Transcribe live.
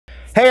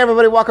Hey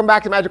everybody, welcome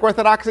back to Magic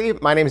Orthodoxy.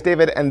 My name is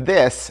David and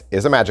this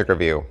is a magic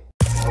review.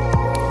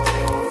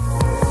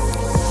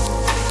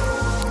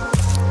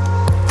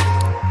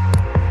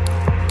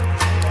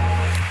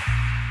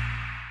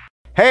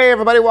 Hey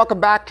everybody, welcome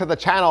back to the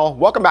channel.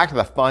 Welcome back to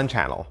the fun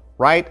channel,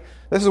 right?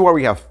 This is where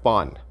we have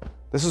fun.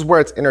 This is where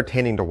it's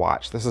entertaining to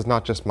watch. This is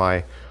not just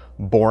my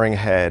boring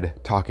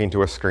head talking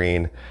to a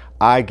screen.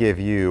 I give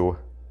you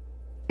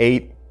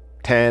 8,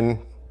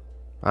 10,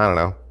 I don't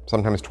know,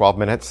 sometimes 12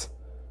 minutes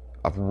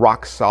of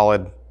rock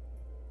solid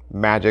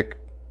magic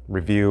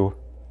review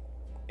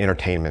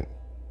entertainment.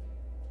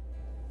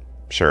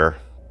 Sure.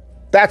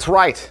 That's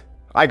right.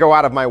 I go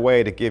out of my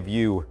way to give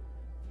you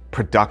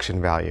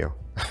production value.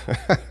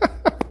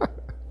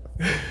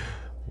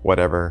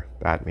 Whatever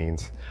that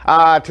means.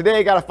 Today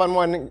I got a fun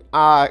one.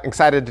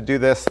 Excited to do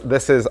this.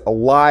 This is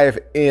live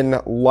in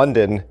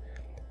London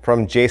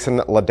from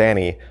Jason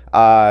Ladanye.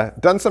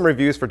 Done some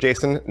reviews for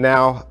Jason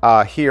now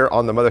here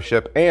on the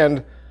mothership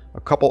and a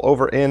couple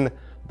over in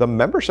the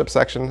membership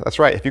section. That's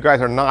right. If you guys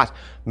are not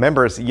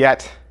members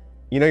yet,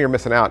 you know you're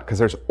missing out because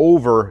there's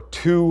over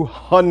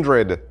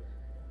 200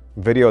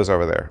 videos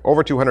over there.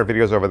 Over 200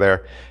 videos over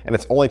there, and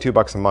it's only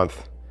 $2 a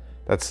month.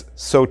 That's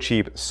so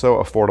cheap, so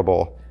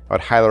affordable. I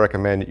would highly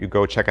recommend you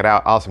go check it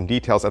out. I'll have some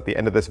details at the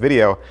end of this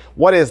video.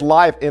 What is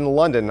Live in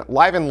London?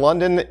 Live in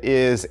London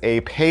is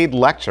a paid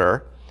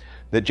lecture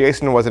that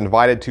Jason was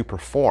invited to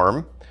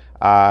perform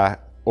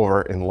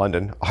over in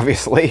London,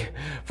 obviously,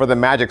 for the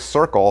Magic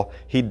Circle.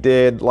 He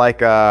did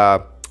like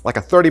a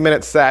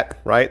 30-minute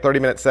set, right?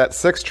 30-minute set,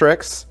 6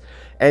 tricks,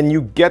 and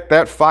you get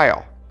that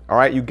file, all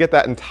right? You get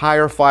that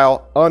entire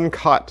file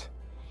uncut.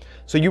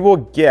 So you will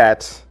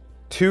get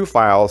 2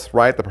 files,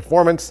 right? The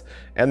performance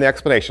and the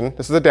explanation.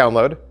 This is a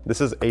download.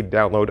 This is a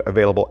download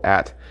available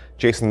at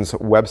Jason's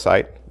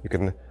website. You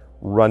can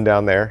run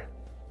down there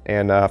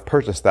and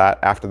purchase that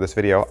after this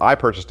video. I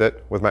purchased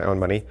it with my own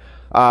money.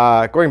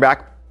 Going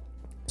back,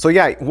 so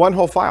yeah, 1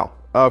 whole file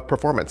of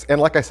performance. And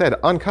like I said,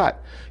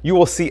 uncut. You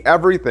will see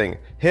everything.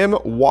 Him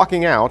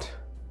walking out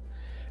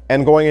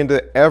and going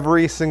into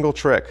every single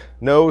trick.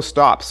 No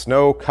stops,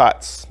 no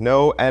cuts,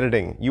 no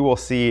editing. You will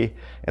see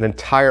an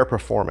entire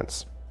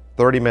performance.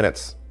 30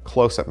 minutes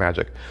close-up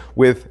magic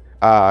with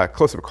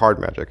close-up card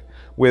magic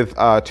with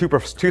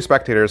two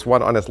spectators,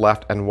 one on his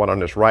left and one on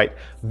his right.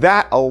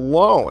 That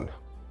alone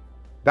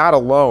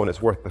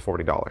is worth the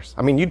 $40.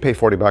 I mean, you'd pay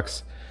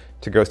 $40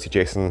 to go see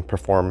Jason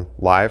perform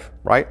live,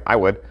 right? I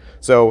would.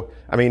 So,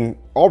 I mean,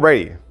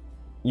 already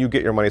you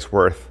get your money's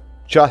worth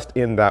just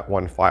in that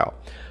 1 file.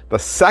 The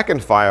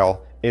second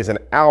file is an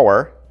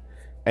hour,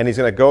 and he's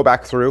gonna go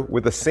back through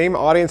with the same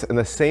audience in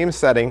the same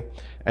setting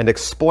and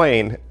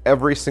explain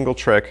every single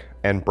trick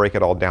and break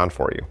it all down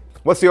for you.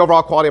 What's the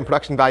overall quality and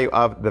production value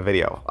of the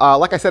video?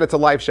 Like I said, it's a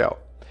live show.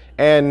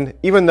 And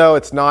even though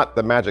it's not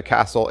the Magic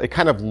Castle, it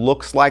kind of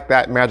looks like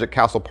that Magic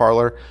Castle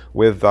parlor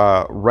with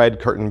a red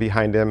curtain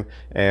behind him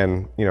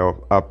and, you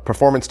know, a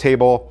performance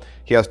table.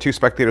 He has 2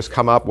 spectators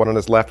come up, one on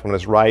his left, one on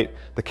his right.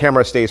 The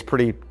camera stays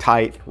pretty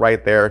tight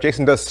right there.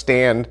 Jason does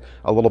stand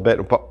a little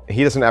bit, but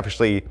he doesn't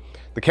actually,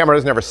 the camera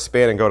doesn't ever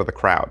spin and go to the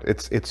crowd.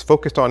 It's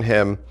focused on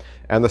him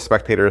and the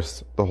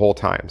spectators the whole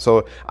time.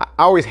 So I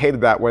always hated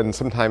that when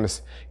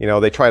sometimes, you know,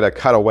 they try to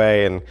cut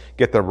away and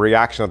get the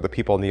reaction of the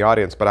people in the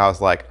audience, but I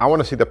was like, I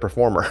want to see the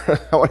performer.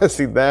 I want to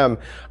see them.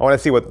 I want to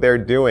see what they're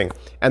doing.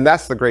 And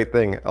that's the great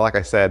thing. Like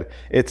I said,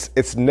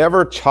 it's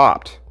never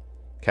chopped,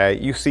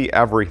 okay? You see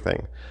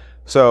everything.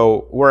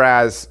 So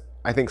whereas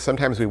I think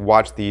sometimes we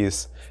watch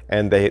these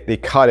and they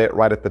cut it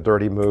right at the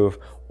dirty move,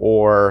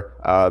 or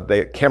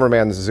the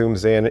cameraman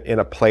zooms in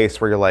a place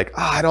where you're like,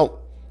 oh,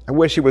 I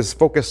wish he was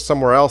focused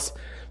somewhere else.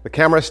 The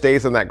camera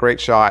stays in that great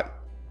shot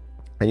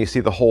and you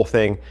see the whole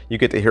thing. You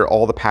get to hear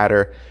all the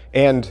patter.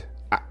 And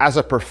as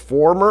a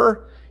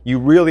performer, you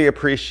really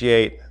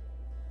appreciate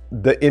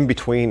the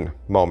in-between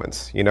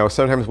moments. You know,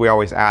 sometimes we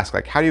always ask,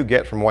 like, how do you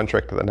get from one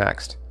trick to the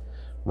next?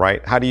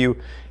 Right? How do you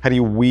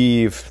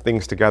weave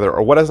things together?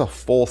 Or what does a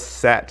full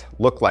set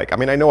look like? I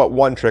mean, I know what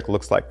one trick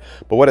looks like,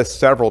 but what does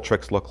several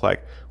tricks look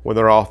like when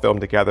they're all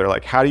filmed together?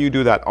 Like, how do you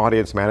do that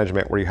audience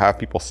management where you have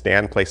people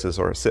stand places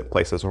or sit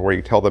places, or where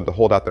you tell them to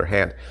hold out their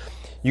hand?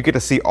 You get to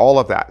see all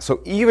of that.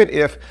 So even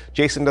if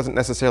Jason doesn't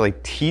necessarily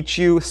teach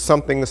you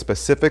something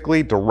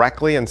specifically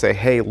directly and say,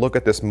 hey, look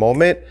at this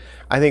moment,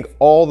 I think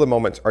all the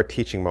moments are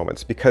teaching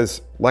moments,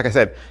 because like I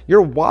said,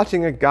 you're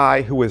watching a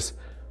guy who is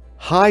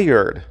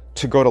hired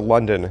to go to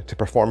London to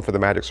perform for the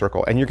Magic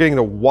Circle, and you're getting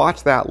to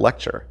watch that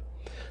lecture.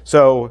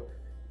 So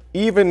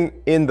even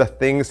in the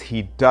things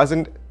he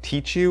doesn't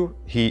teach you,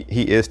 he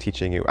is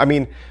teaching you. I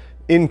mean,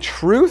 in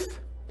truth,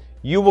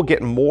 you will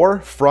get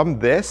more from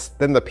this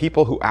than the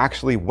people who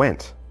actually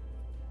went,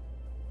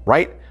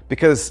 right?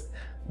 Because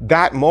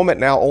that moment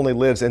now only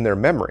lives in their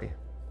memory.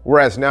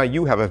 Whereas now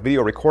you have a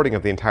video recording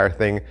of the entire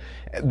thing.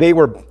 They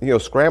were, you know,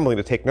 scrambling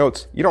to take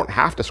notes. You don't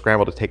have to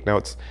scramble to take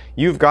notes.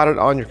 You've got it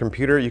on your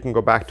computer. You can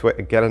go back to it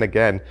again and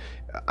again.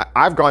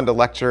 I've gone to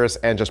lectures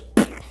and just,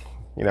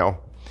 you know,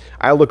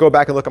 I go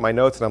back and look at my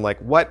notes and I'm like,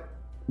 what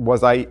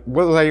what was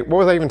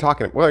I even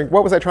talking about? Like,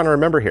 what was I trying to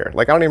remember here?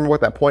 Like, I don't even know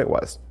what that point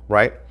was,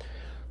 right?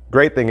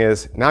 Great thing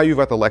is, now you've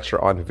got the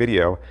lecture on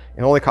video.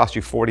 It only cost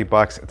you 40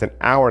 bucks. It's an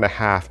hour and a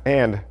half,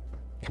 and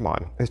come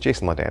on, it's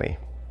Jason Ladanye.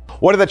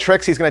 What are the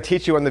tricks he's gonna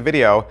teach you in the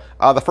video?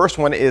 The first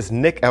one is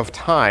nick of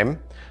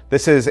time.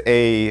 This is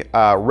a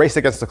race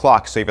against the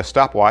clock. So you have a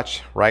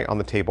stopwatch, right, on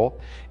the table,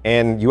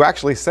 and you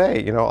actually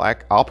say, you know,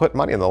 like, I'll put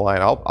money on the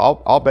line.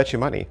 I'll bet you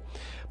money.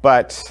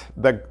 But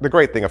the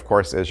great thing, of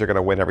course, is you're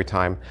gonna win every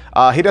time.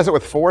 He does it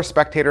with 4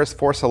 spectators,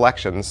 4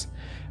 selections.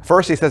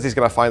 First, he says he's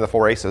gonna find the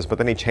 4 aces, but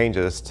then he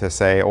changes to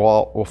say,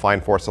 well, we'll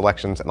find 4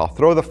 selections and I'll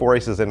throw the 4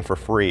 aces in for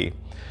free.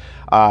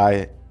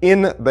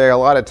 In the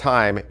allotted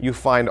time, you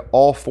find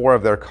all 4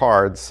 of their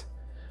cards,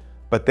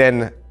 but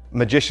then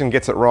magician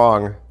gets it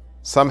wrong.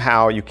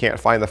 Somehow you can't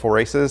find the 4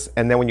 aces,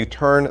 and then when you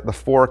turn the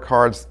 4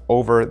 cards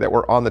over that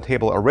were on the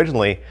table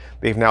originally,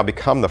 they've now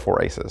become the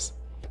 4 aces.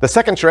 The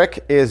second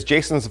trick is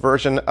Jason's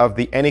version of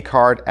the any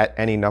card at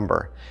any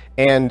number.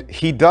 And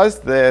he does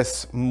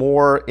this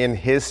more in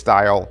his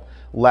style,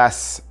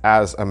 less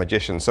as a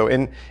magician. So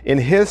in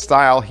his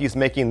style, he's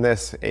making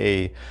this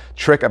a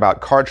trick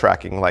about card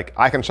tracking. Like,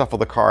 I can shuffle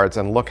the cards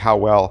and look how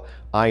well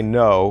I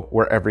know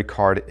where every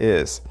card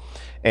is.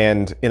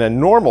 And in a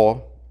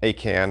normal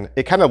ACAN,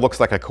 it kind of looks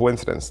like a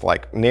coincidence,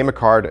 like name a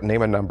card,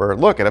 name a number.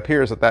 Look, it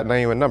appears that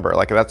name and number,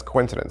 like that's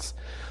coincidence.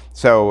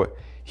 So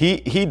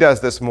he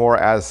does this more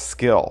as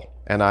skill.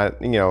 And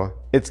you know,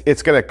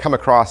 it's gonna come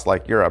across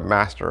like you're a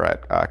master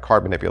at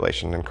card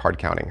manipulation and card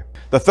counting.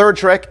 The third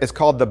trick is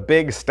called the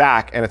big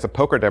stack, and it's a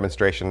poker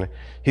demonstration.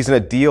 He's gonna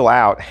deal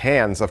out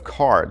hands of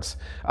cards.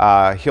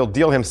 He'll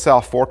deal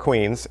himself 4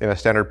 queens in a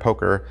standard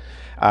poker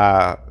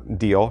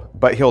deal,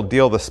 but he'll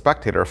deal the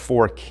spectator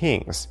 4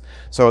 kings.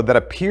 So that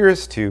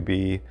appears to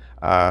be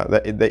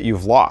that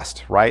you've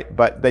lost, right?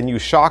 But then you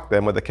shock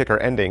them with the kicker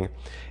ending,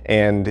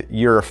 and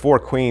your 4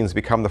 queens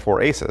become the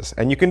 4 aces.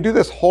 And you can do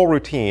this whole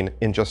routine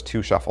in just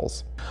 2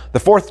 shuffles. The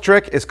fourth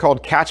trick is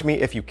called Catch Me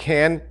If You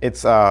Can.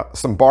 It's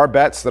some bar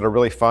bets that are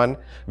really fun,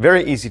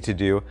 very easy to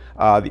do.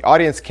 The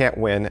audience can't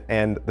win,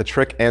 and the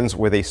trick ends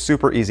with a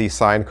super easy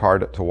sign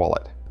card to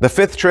wallet. The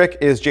fifth trick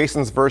is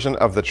Jason's version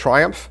of the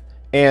Triumph.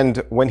 And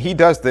when he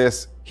does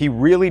this, he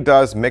really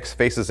does mix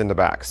faces into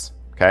backs,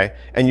 okay?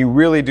 And you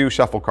really do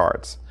shuffle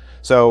cards.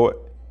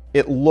 So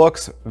it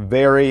looks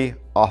very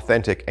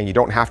authentic, and you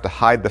don't have to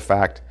hide the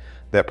fact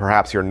that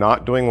perhaps you're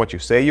not doing what you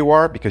say you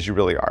are, because you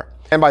really are.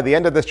 And by the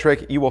end of this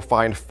trick, you will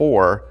find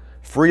 4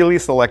 freely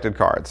selected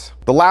cards.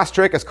 The last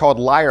trick is called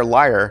Liar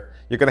Liar.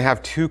 You're gonna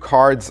have 2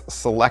 cards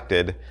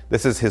selected.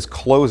 This is his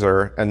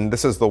closer, and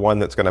this is the one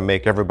that's gonna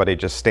make everybody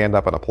just stand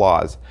up and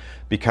applause,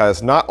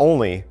 because not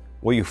only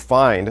will you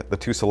find the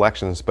 2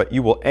 selections, but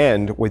you will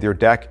end with your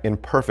deck in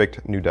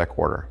perfect new deck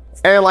order.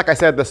 And like I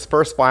said, this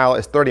first file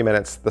is 30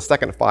 minutes. The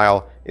second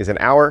file is an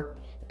hour,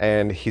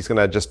 and he's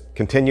gonna just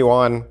continue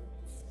on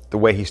the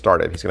way he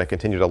started. He's gonna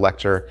continue to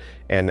lecture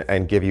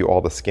and give you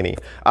all the skinny.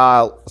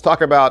 Let's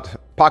talk about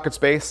pocket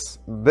space.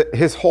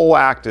 His whole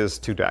act is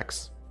 2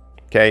 decks,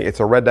 okay? It's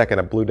a red deck and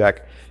a blue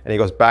deck, and he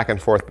goes back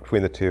and forth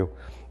between the 2.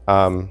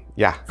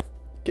 Yeah,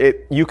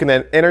 you can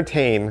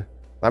entertain,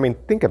 I mean,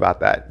 think about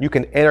that. You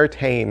can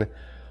entertain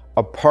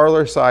a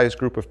parlor-sized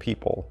group of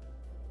people,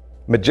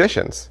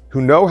 magicians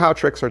who know how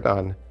tricks are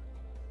done,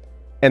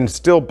 and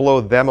still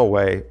blow them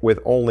away with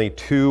only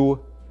 2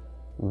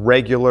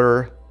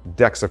 regular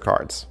decks of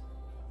cards.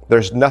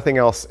 There's nothing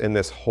else in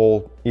this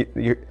whole,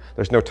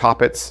 there's no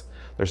toppets,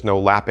 there's no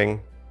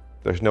lapping,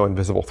 there's no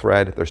invisible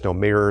thread, there's no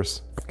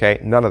mirrors, okay?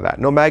 None of that.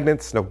 No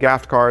magnets, no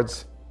gaffed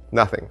cards,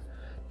 nothing.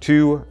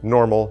 2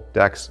 normal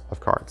decks of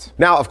cards.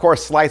 Now, of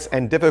course, sleights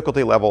and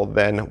difficulty level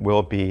then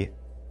will be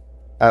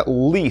at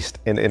least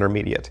an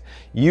intermediate.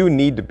 You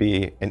need to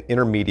be an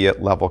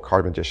intermediate level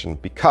card magician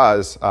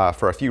because,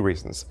 for a few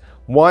reasons.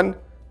 One,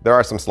 there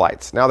are some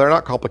sleights. Now, they're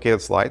not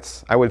complicated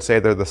sleights. I would say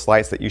they're the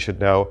sleights that you should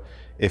know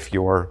if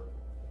you're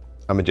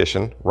a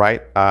magician,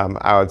 right?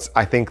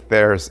 I think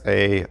there's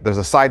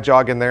a side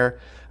jog in there.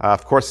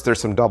 Of course,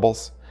 there's some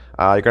doubles.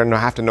 You're gonna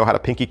have to know how to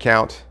pinky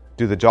count,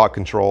 do the jog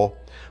control.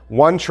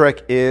 One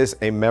trick is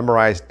a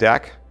memorized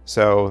deck,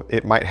 so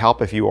it might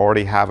help if you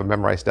already have a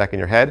memorized deck in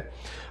your head.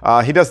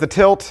 He does the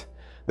tilt.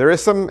 There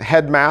is some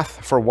head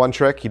math for one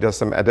trick. He does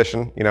some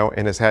addition, you know,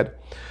 in his head.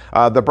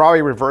 The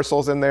Brawy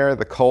reversal's in there,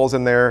 the Cull's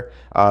in there,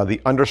 the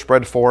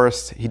underspread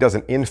force. He does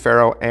an in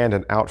faro and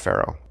an out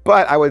faro.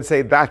 But I would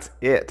say that's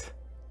it.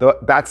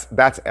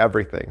 That's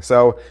everything.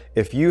 So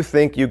if you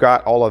think you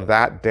got all of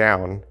that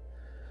down,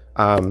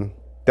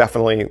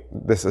 definitely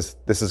this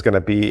is going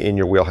to be in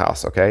your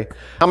wheelhouse, okay?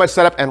 How much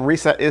setup and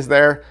reset is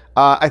there?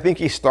 I think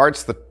he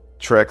starts the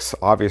tricks,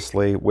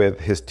 obviously,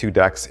 with his 2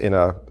 decks in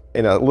a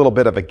little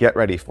bit of a get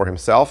ready for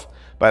himself,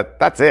 but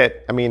that's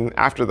it. I mean,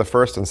 after the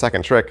first and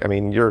second trick, I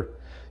mean, your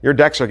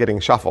decks are getting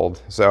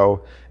shuffled,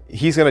 so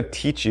he's going to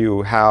teach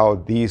you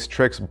how these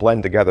tricks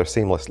blend together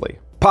seamlessly.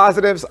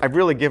 Positives, I've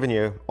really given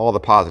you all the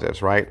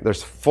positives, right?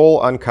 There's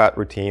full uncut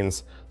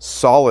routines,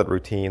 solid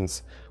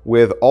routines,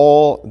 with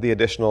all the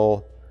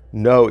additional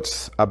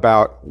notes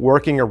about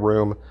working a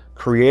room,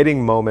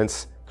 creating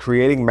moments,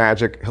 creating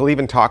magic. He'll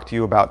even talk to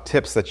you about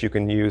tips that you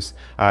can use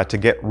to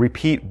get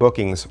repeat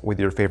bookings with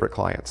your favorite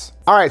clients.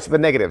 All right, so the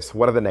negatives.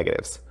 What are the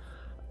negatives?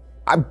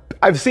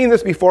 I've seen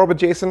this before with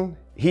Jason.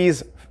 He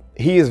is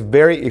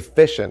very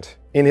efficient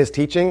in his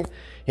teaching,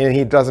 and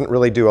he doesn't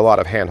really do a lot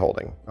of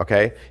hand-holding,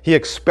 okay? He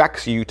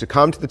expects you to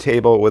come to the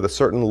table with a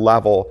certain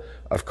level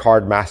of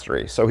card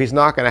mastery. So he's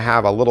not gonna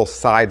have a little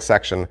side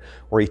section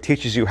where he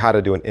teaches you how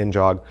to do an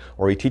in-jog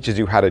or he teaches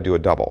you how to do a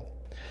double.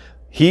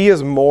 He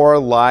is more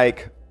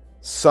like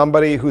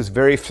somebody who's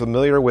very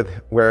familiar with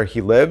where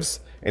he lives,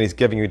 and he's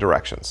giving you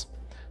directions.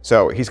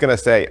 So he's gonna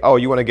say, oh,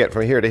 you wanna get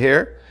from here to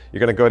here? You're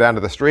gonna go down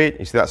to the street,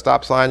 you see that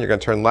stop sign, you're gonna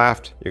turn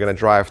left, you're gonna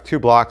drive 2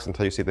 blocks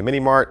until you see the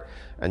mini mart,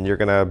 and you're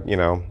gonna,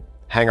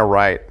 hang a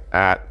right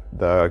at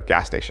the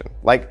gas station.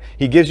 Like,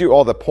 he gives you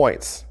all the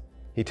points.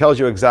 He tells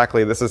you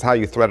exactly this is how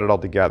you thread it all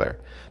together.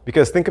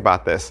 Because think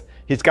about this,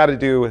 he's gotta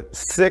do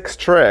 6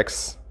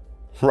 tricks,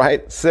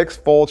 right? 6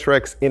 full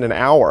tricks in an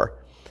hour.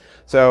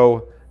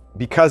 So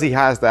because he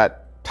has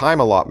that time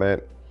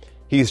allotment,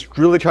 he's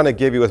really trying to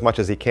give you as much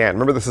as he can.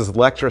 Remember, this is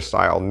lecture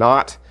style,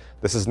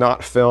 this is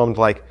not filmed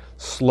like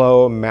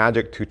slow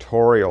magic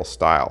tutorial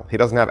style. He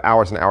doesn't have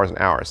hours and hours and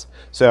hours.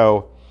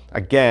 So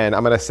again,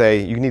 I'm gonna say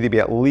you need to be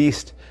at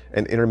least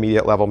an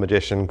intermediate level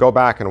magician. Go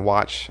back and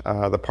watch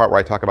the part where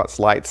I talk about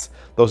sleights.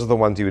 Those are the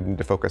ones you would need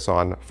to focus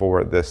on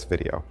for this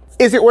video.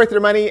 Is it worth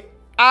your money?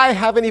 I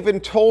haven't even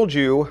told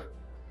you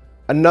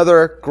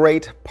another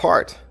great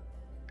part,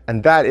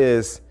 and that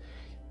is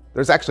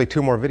there's actually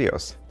 2 more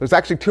videos. There's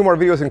actually 2 more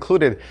videos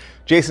included.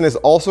 Jason is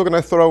also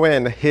gonna throw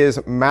in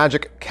his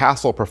Magic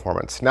Castle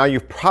performance. Now,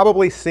 you've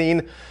probably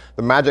seen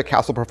the Magic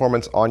Castle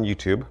performance on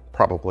YouTube,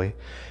 probably,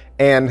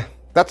 and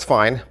that's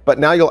fine, but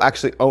now you'll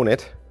actually own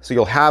it. So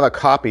you'll have a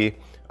copy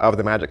of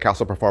the Magic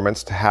Castle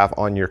performance to have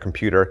on your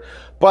computer,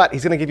 but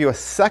he's gonna give you a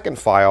second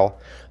file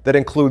that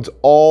includes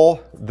all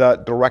the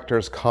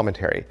director's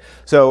commentary.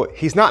 So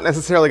he's not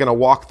necessarily gonna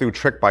walk through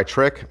trick by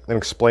trick and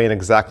explain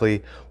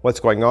exactly what's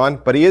going on,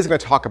 but he is gonna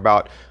talk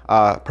about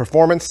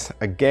performance,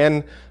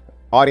 again,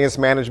 audience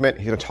management.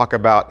 He's gonna talk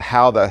about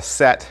how the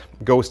set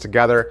goes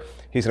together.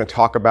 He's gonna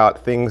talk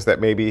about things that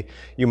maybe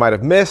you might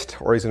have missed,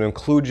 or he's gonna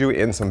include you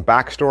in some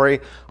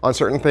backstory on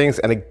certain things.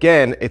 And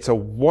again, it's a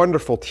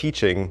wonderful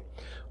teaching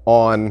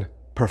on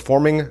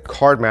performing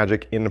card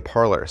magic in the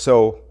parlor.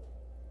 So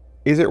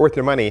is it worth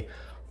your money?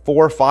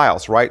 4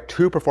 files, right?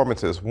 2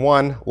 performances,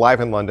 1 live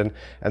in London,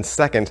 and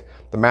second,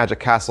 the Magic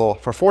Castle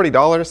for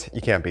 $40.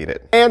 You can't beat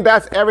it. And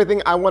that's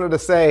everything I wanted to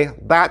say.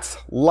 That's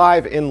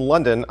live in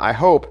London. I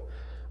hope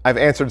I've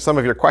answered some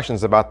of your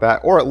questions about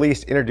that, or at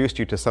least introduced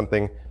you to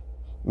something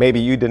maybe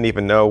you didn't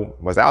even know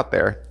was out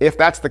there. If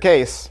that's the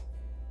case,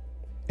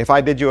 if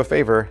I did you a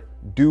favor,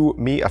 do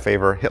me a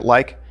favor. Hit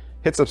like,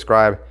 hit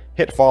subscribe,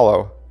 hit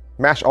follow,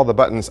 mash all the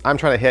buttons. I'm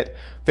trying to hit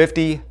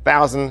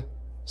 50,000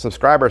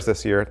 subscribers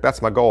this year.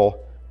 That's my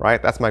goal,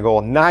 right? That's my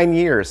goal. 9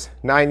 years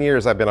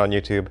I've been on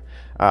YouTube,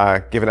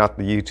 giving out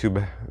the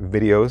YouTube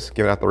videos,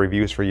 giving out the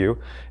reviews for you.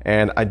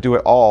 And I do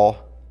it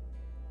all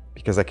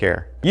because I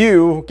care.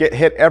 You get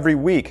hit every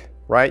week,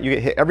 right? You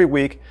get hit every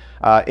week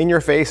in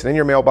your face and in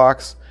your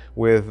mailbox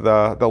with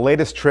the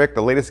latest trick,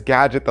 the latest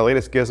gadget, the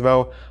latest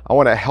gizmo. I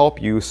want to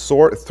help you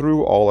sort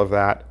through all of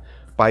that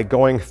by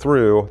going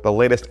through the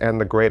latest and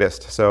the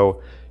greatest.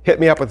 So hit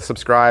me up with a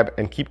subscribe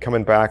and keep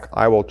coming back.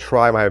 I will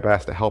try my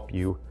best to help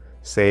you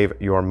save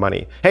your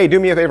money. Hey, do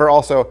me a favor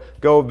also,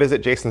 go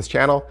visit Jason's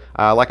channel.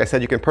 Like I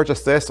said, you can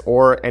purchase this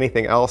or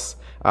anything else.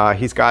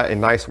 He's got a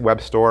nice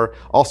web store.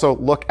 Also,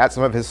 look at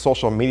some of his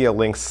social media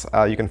links.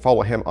 You can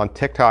follow him on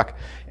TikTok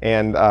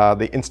and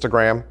the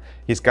Instagram.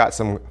 He's got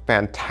some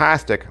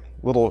fantastic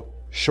little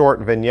short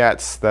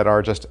vignettes that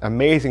are just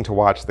amazing to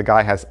watch. The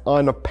guy has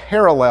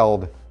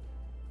unparalleled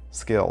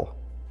skill.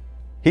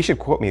 He should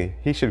quote me.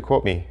 He should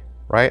quote me,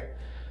 right?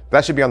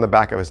 That should be on the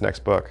back of his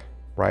next book,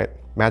 right?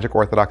 Magic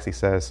Orthodoxy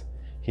says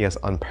he has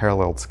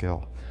unparalleled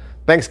skill.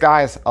 Thanks,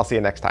 guys. I'll see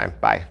you next time.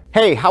 Bye.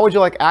 Hey, how would you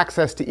like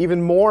access to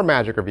even more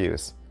magic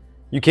reviews?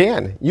 You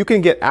can. You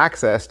can get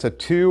access to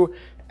 2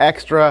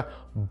 extra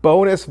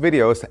bonus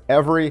videos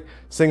every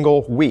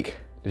single week.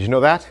 Did you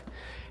know that?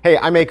 Hey,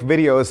 I make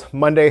videos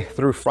Monday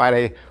through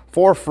Friday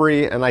for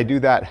free, and I do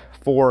that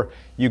for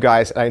you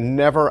guys. And I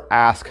never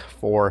ask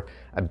for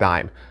a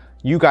dime.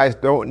 You guys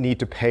don't need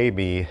to pay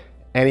me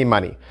any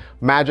money.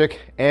 Magic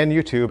and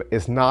YouTube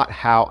is not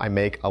how I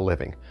make a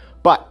living.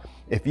 But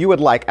if you would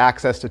like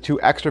access to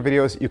 2 extra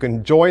videos, you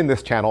can join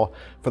this channel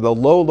for the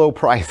low, low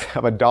price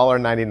of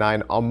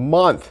 $1.99 a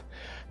month.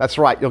 That's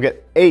right, you'll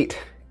get 8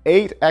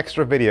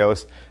 extra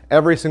videos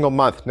every single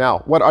month. Now,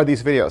 what are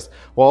these videos?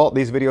 Well,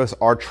 these videos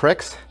are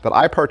tricks that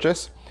I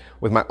purchase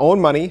with my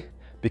own money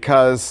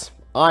because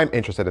I'm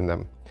interested in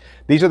them.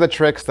 These are the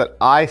tricks that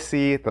I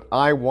see, that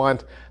I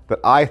want, that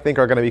I think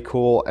are gonna be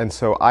cool, and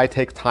so I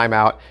take time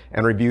out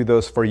and review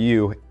those for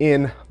you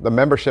in the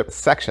membership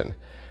section.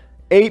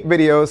 8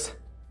 videos,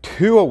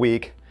 2 a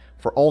week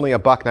for only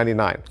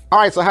 $1.99. All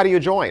right, so how do you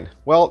join?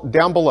 Well,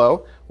 down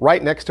below,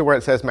 right next to where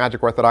it says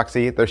Magic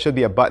Orthodoxy, there should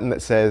be a button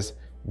that says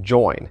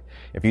join.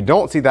 If you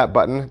don't see that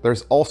button,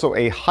 there's also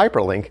a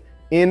hyperlink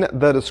in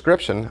the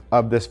description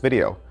of this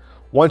video.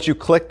 Once you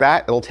click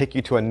that, it'll take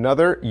you to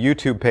another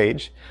YouTube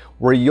page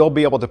where you'll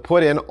be able to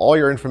put in all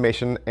your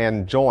information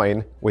and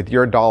join with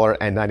your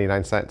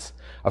 $1.99.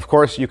 Of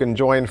course, you can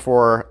join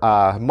for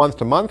month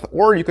to month,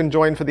 or you can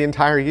join for the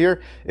entire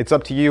year. It's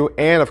up to you.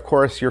 And of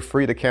course, you're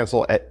free to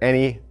cancel at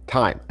any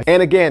time.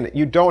 And again,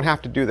 you don't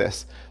have to do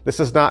this. This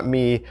is not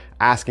me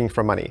asking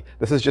for money.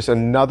 This is just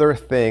another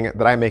thing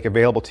that I make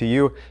available to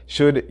you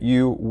should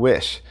you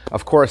wish.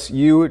 Of course,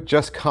 you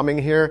just coming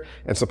here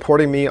and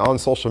supporting me on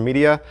social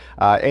media,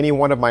 any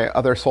one of my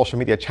other social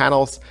media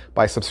channels,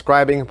 by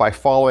subscribing, by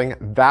following,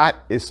 that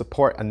is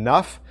support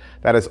enough.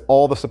 That is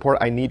all the support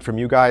I need from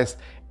you guys.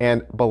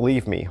 And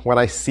believe me, when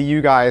I see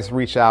you guys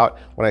reach out,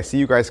 when I see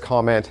you guys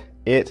comment,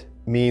 it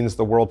means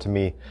the world to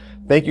me.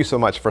 Thank you so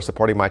much for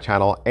supporting my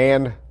channel,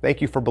 and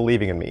thank you for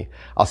believing in me.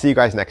 I'll see you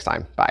guys next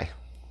time. Bye.